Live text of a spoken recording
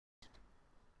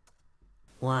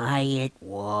Quiet,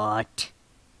 Wart.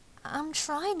 I'm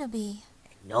trying to be.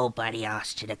 Nobody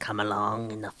asked you to come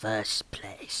along in the first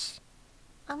place.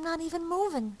 I'm not even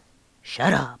moving.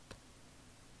 Shut up.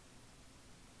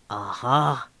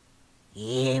 Uh-huh.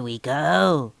 Here we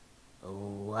go.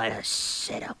 What a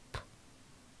setup.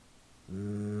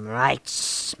 Right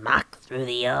smack through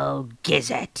the old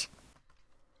gizzard.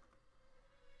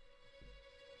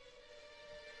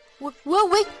 Whoa,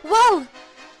 wait, whoa!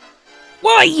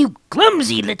 Why, you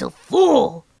clumsy little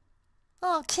fool!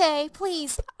 Okay,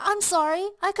 please. I'm sorry.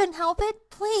 I couldn't help it.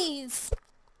 Please.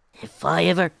 If I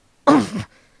ever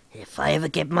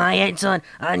get my hands on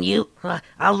you,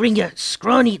 I'll wring your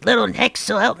scrawny little neck,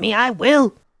 so help me, I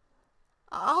will.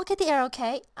 I'll get the arrow,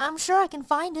 Kay. I'm sure I can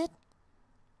find it.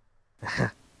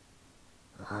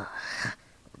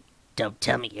 Don't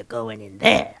tell me you're going in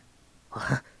there.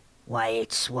 Why,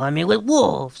 it's swarming with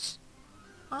wolves.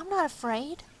 I'm not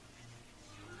afraid.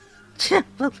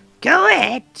 Well, go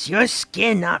ahead. It's your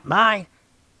skin, not mine.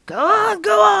 Go on,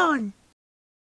 go on.